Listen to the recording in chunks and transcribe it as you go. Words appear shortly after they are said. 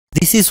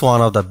This is one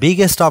of the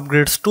biggest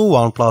upgrades to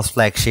OnePlus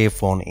flagship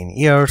phone in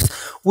years,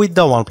 with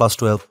the OnePlus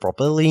 12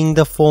 propelling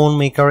the phone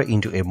maker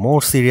into a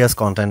more serious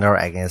contender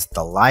against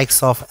the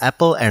likes of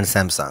Apple and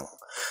Samsung.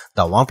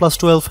 The OnePlus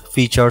 12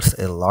 features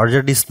a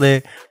larger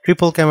display,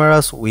 triple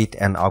cameras with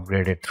an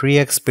upgraded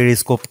 3x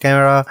periscope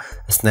camera,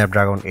 a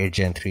Snapdragon 8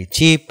 Gen 3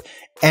 chip,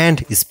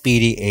 and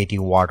speedy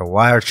 80-watt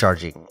wire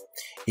charging.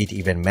 It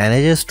even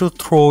manages to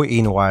throw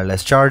in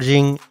wireless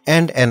charging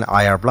and an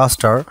IR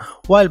blaster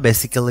while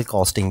basically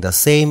costing the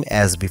same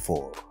as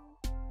before.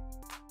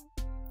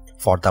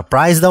 For the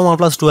price, the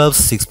OnePlus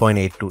 12's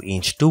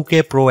 6.82-inch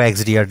 2K Pro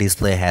XDR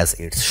display has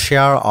its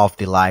share of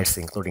delights,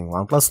 including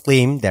OnePlus'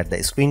 claim that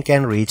the screen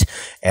can reach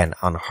an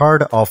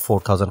unheard of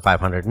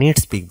 4500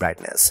 nits peak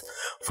brightness.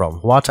 From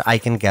what I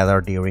can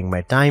gather during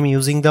my time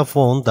using the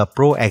phone, the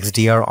Pro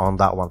XDR on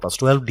the OnePlus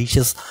 12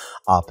 dishes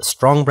up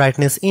strong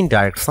brightness in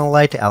direct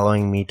sunlight,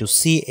 allowing me to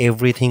see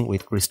everything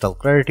with crystal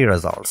clarity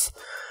results.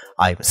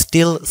 I'm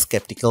still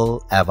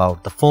skeptical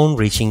about the phone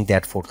reaching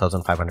that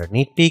 4500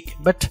 nit peak,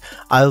 but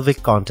I'll be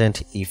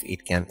content if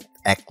it can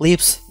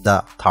eclipse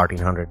the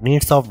 1300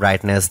 nits of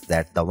brightness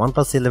that the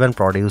OnePlus 11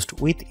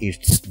 produced with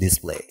its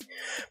display.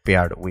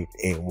 Paired with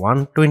a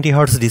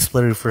 120Hz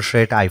display refresh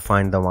rate, I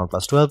find the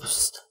OnePlus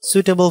 12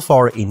 suitable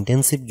for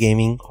intensive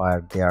gaming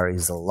where there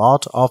is a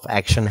lot of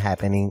action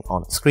happening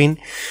on screen.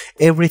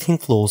 Everything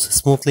flows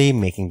smoothly,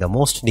 making the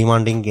most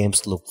demanding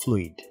games look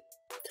fluid.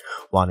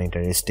 One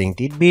interesting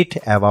tidbit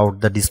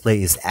about the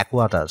display is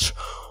Aqua Touch,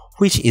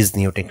 which is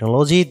new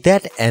technology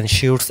that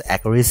ensures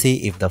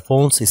accuracy if the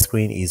phone's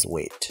screen is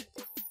wet.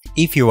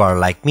 If you are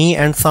like me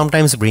and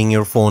sometimes bring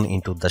your phone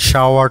into the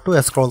shower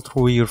to scroll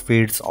through your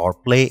feeds or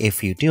play a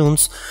few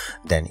tunes,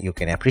 then you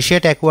can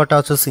appreciate Aqua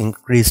Touch's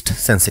increased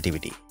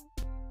sensitivity.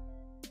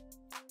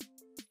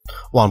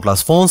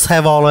 OnePlus phones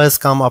have always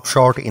come up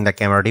short in the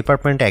camera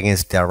department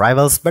against their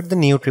rivals, but the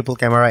new triple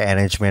camera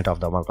arrangement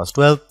of the OnePlus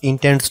 12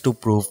 intends to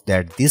prove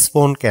that this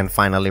phone can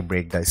finally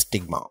break the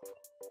stigma.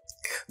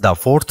 The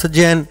 4th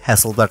gen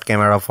Hasselblad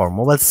camera for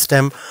mobile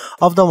system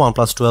of the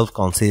OnePlus 12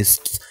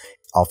 consists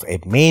of a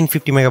main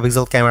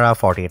 50MP camera,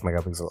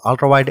 48MP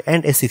ultrawide,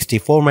 and a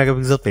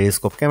 64MP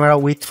periscope camera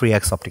with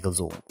 3x optical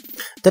zoom.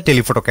 The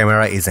telephoto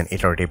camera is an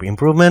iterative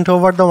improvement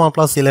over the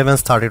OnePlus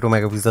 11's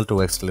 32MP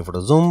 2x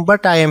telephoto zoom,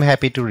 but I am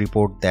happy to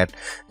report that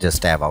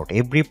just about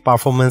every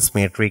performance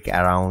metric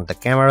around the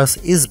cameras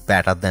is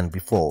better than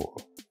before.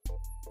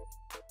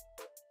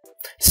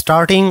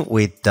 Starting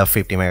with the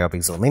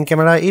 50MP main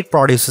camera, it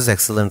produces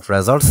excellent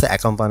results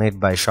accompanied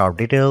by sharp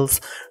details,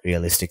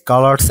 realistic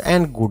colors,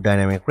 and good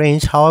dynamic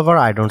range. However,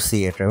 I don't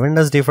see a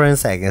tremendous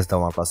difference against the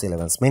OnePlus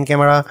 11's main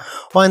camera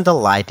when the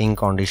lighting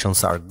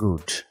conditions are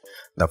good.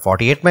 The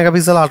 48MP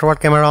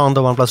ultrawide camera on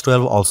the OnePlus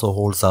 12 also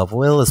holds up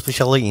well,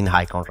 especially in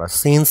high contrast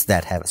scenes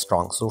that have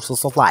strong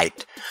sources of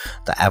light.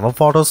 The above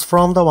photos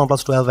from the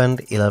OnePlus 12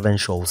 and 11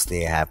 shows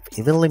they have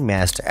evenly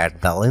matched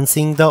at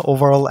balancing the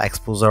overall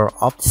exposure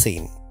of the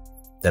scene.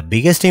 The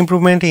biggest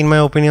improvement in my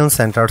opinion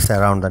centers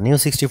around the new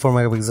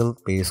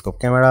 64MP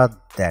periscope camera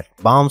that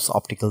bumps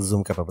optical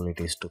zoom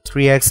capabilities to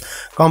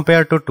 3x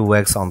compared to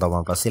 2x on the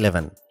OnePlus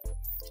 11.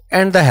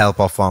 And the help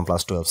of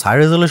OnePlus 12's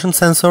high-resolution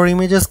sensor,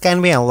 images can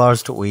be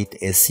enlarged with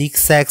a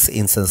 6x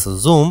in sensor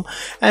zoom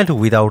and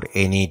without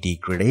any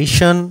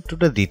degradation to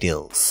the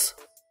details.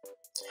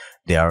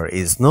 There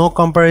is no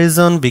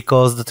comparison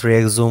because the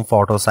 3x zoom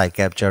photos I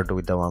captured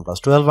with the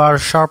OnePlus 12 are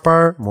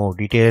sharper, more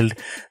detailed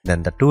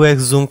than the 2x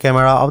zoom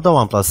camera of the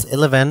OnePlus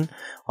 11.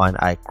 When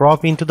I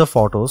crop into the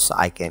photos,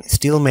 I can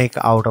still make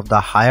out of the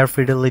higher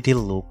fidelity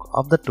look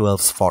of the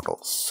 12's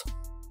photos.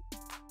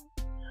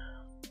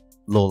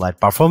 Low light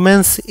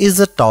performance is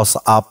a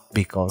toss-up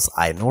because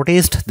I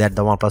noticed that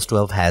the OnePlus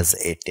 12 has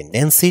a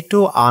tendency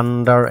to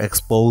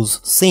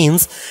underexpose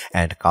scenes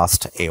and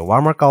cast a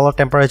warmer color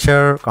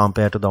temperature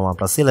compared to the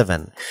OnePlus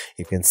 11.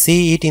 You can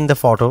see it in the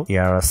photo.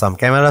 Here are some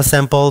camera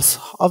samples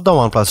of the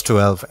OnePlus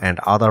 12 and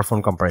other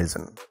phone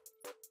comparison.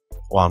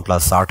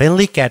 OnePlus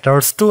certainly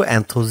caters to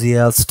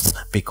enthusiasts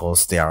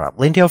because there are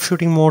plenty of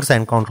shooting modes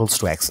and controls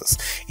to access.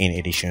 In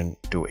addition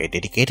to a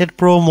dedicated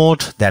Pro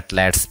mode that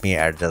lets me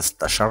adjust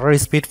the shutter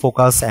speed,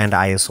 focus, and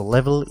ISO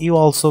level, you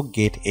also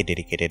get a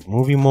dedicated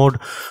movie mode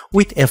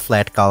with a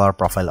flat color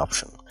profile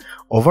option.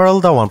 Overall,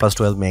 the OnePlus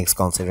 12 makes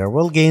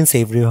considerable gains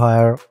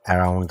everywhere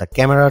around the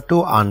camera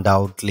to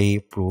undoubtedly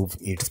prove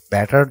it's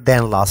better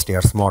than last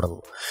year's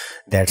model.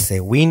 That's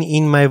a win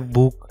in my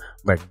book.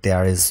 But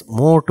there is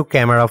more to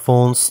camera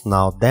phones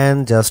now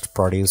than just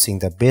producing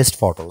the best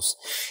photos.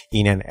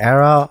 In an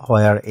era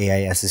where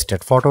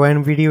AI-assisted photo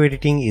and video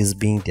editing is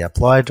being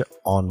deployed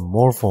on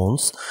more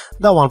phones,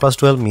 the OnePlus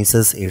 12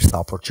 misses its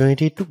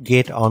opportunity to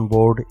get on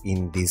board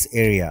in this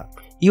area.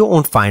 You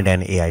won't find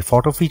an AI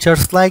photo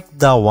features like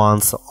the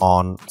ones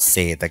on,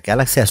 say, the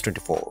Galaxy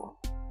S24.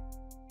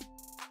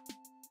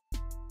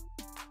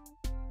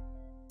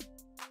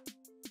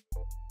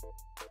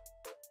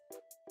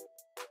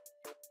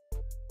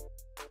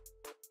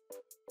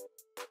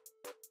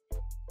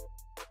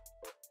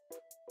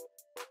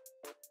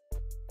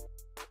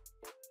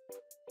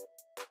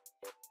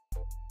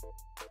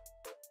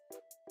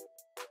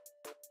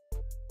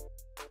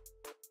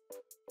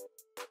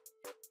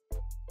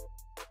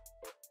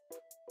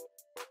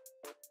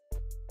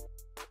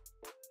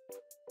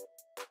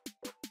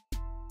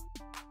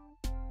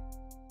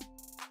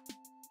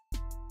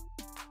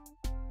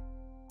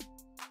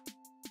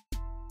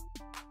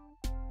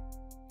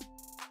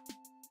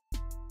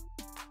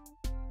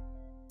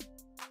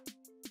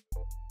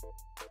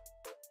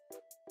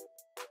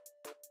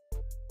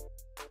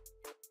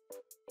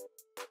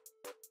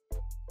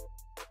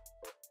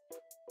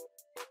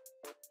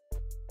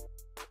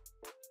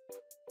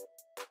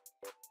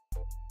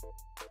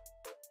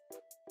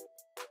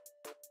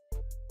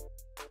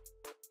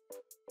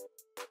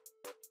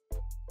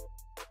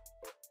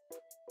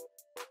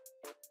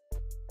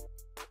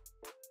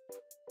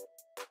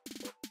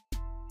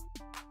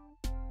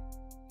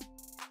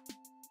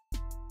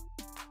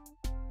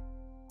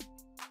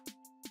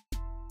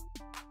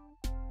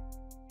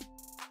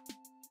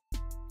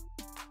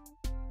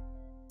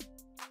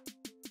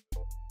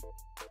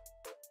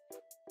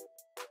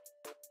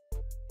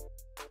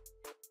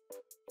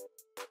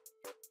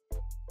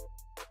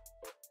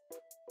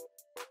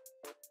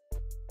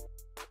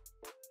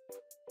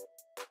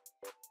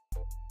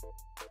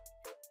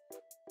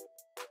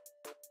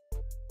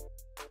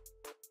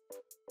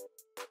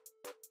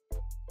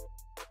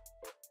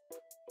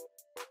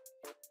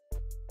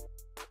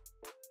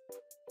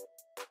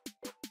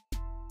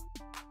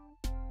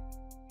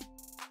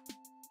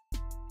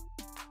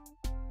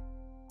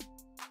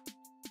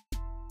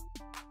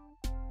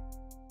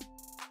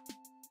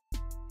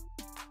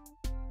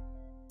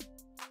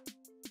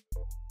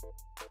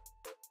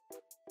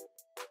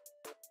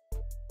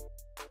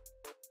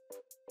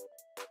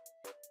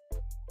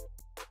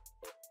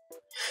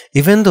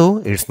 Even though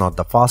it's not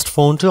the first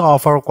phone to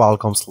offer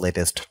Qualcomm's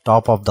latest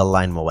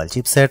top-of-the-line mobile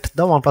chipset,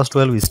 the OnePlus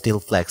 12 still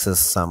flexes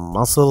some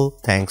muscle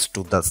thanks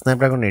to the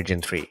Snapdragon 8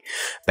 Gen 3.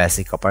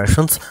 Basic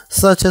operations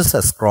such as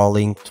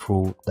scrolling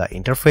through the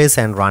interface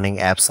and running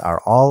apps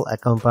are all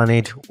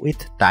accompanied with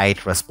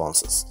tight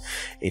responses.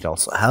 It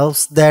also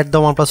helps that the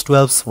OnePlus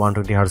 12's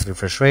 120Hz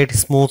refresh rate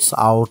smooths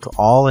out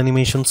all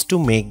animations to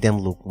make them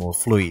look more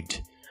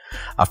fluid.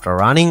 After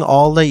running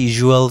all the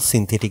usual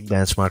synthetic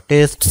benchmark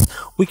tests,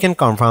 we can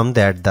confirm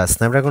that the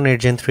Snapdragon 8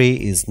 Gen 3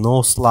 is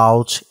no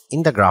slouch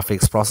in the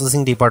graphics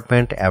processing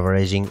department,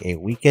 averaging a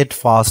wicked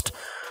fast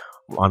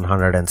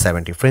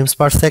 170 frames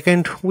per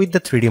second with the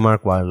 3D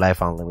Mark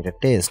Wildlife Unlimited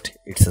test.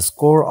 Its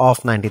score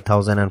of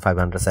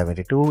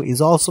 90,572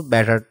 is also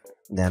better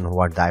than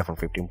what the iPhone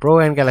 15 Pro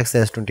and Galaxy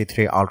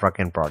S24 Ultra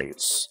can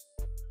produce.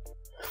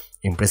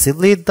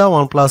 Impressively, the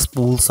OnePlus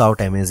pulls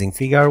out amazing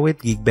figure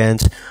with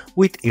Geekbench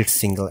with its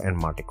single and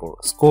multi-core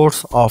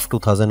scores of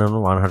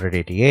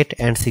 2188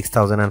 and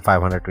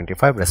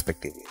 6525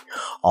 respectively.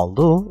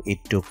 Although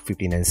it took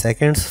 59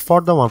 seconds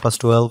for the OnePlus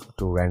 12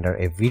 to render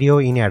a video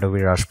in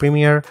Adobe Rush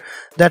Premiere,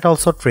 that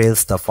also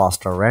trails the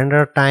faster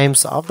render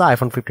times of the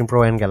iPhone 15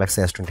 Pro and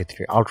Galaxy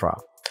S23 Ultra.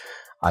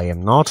 I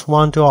am not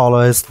one to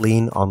always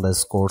lean on the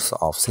scores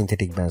of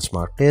synthetic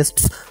benchmark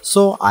tests,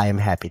 so I am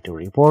happy to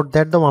report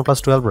that the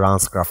OnePlus 12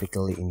 runs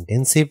graphically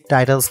intensive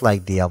titles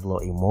like Diablo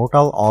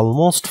Immortal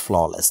almost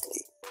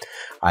flawlessly.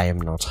 I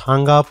am not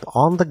hung up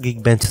on the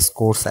Geekbench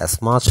scores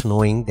as much,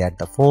 knowing that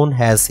the phone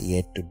has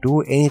yet to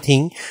do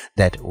anything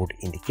that would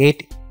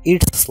indicate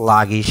it's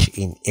sluggish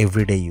in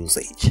everyday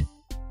usage.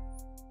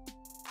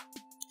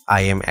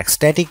 I am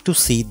ecstatic to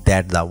see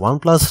that the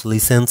OnePlus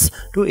listens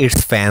to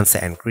its fans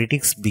and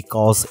critics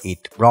because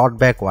it brought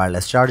back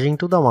wireless charging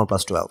to the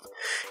OnePlus 12.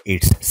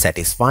 It's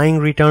satisfying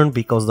return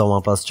because the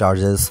OnePlus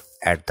charges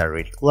at the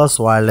ridiculous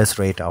wireless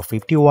rate of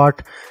 50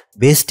 watt,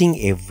 besting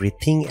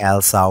everything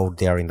else out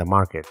there in the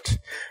market.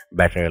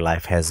 Battery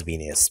life has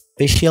been a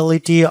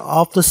specialty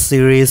of the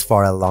series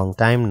for a long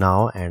time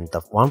now, and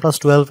the OnePlus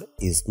 12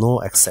 is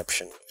no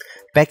exception.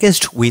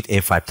 Packaged with a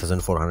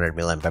 5400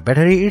 mAh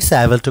battery, it's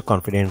able to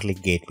confidently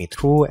get me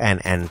through an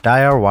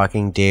entire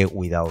working day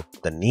without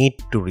the need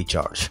to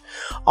recharge.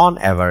 On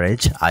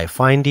average, I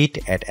find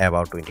it at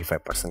about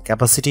 25%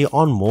 capacity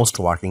on most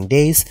working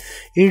days.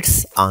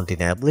 It's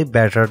undeniably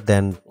better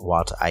than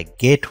what I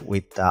get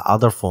with the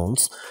other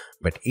phones,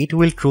 but it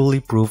will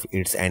truly prove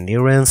its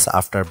endurance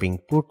after being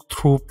put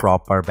through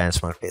proper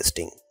benchmark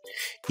testing.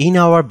 In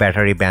our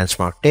battery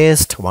benchmark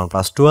test,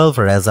 OnePlus 12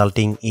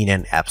 resulting in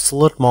an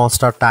absolute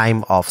monster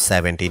time of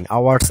 17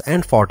 hours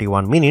and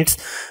 41 minutes.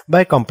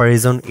 By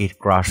comparison, it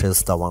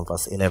crushes the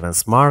OnePlus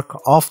 11's mark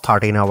of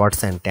 13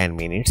 hours and 10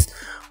 minutes,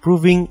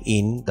 proving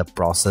in the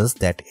process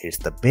that it's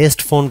the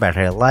best phone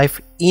battery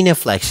life in a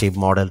flagship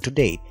model to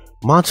date.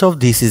 Much of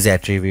this is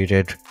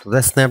attributed to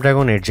the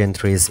Snapdragon 8 Gen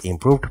 3's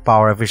improved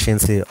power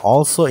efficiency,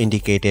 also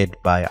indicated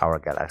by our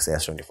Galaxy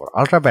S24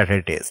 Ultra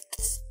battery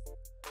tests.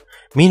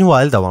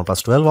 Meanwhile, the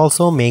OnePlus 12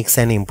 also makes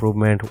an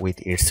improvement with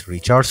its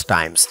recharge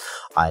times.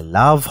 I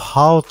love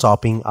how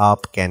topping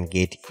up can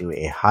get you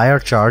a higher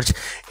charge,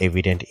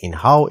 evident in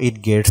how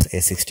it gets a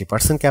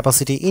 60%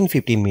 capacity in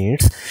 15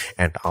 minutes,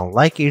 and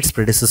unlike its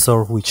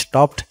predecessor which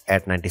topped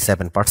at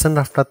 97%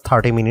 after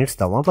 30 minutes,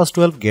 the OnePlus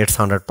 12 gets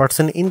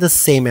 100% in the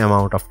same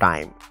amount of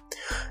time.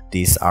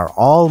 These are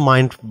all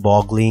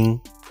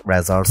mind-boggling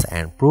results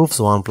and proves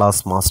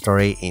OnePlus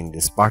mastery in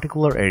this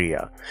particular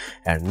area.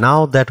 And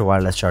now that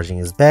wireless charging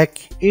is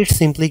back, it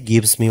simply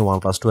gives me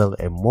OnePlus 12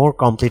 a more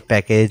complete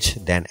package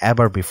than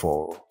ever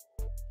before.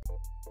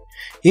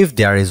 If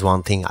there is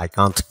one thing I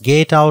can't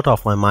get out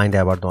of my mind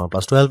about the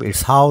OnePlus 12,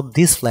 it's how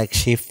this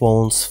flagship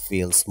phone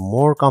feels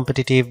more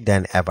competitive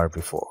than ever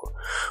before.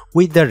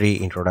 With the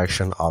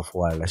reintroduction of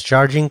wireless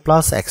charging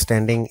plus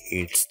extending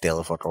its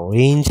telephoto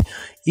range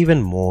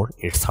even more,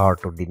 it's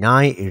hard to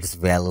deny its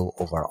value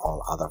over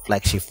all other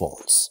flagship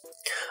phones.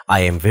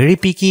 I am very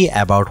picky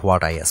about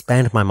what I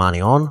spend my money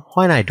on.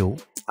 When I do,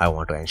 I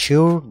want to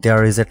ensure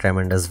there is a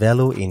tremendous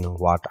value in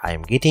what I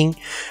am getting,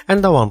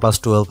 and the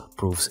OnePlus 12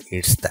 proves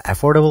it's the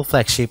affordable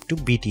flagship to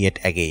beat yet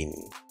again.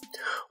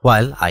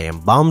 While I am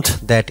bummed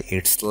that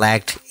it's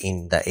lagged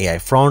in the AI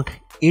front,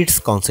 its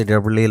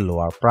considerably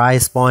lower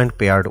price point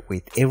paired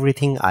with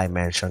everything I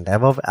mentioned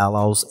above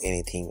allows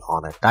anything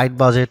on a tight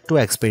budget to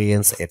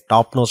experience a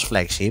top-notch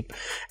flagship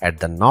at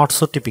the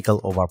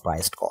not-so-typical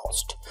overpriced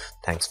cost.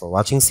 Thanks for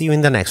watching. See you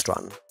in the next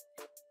one.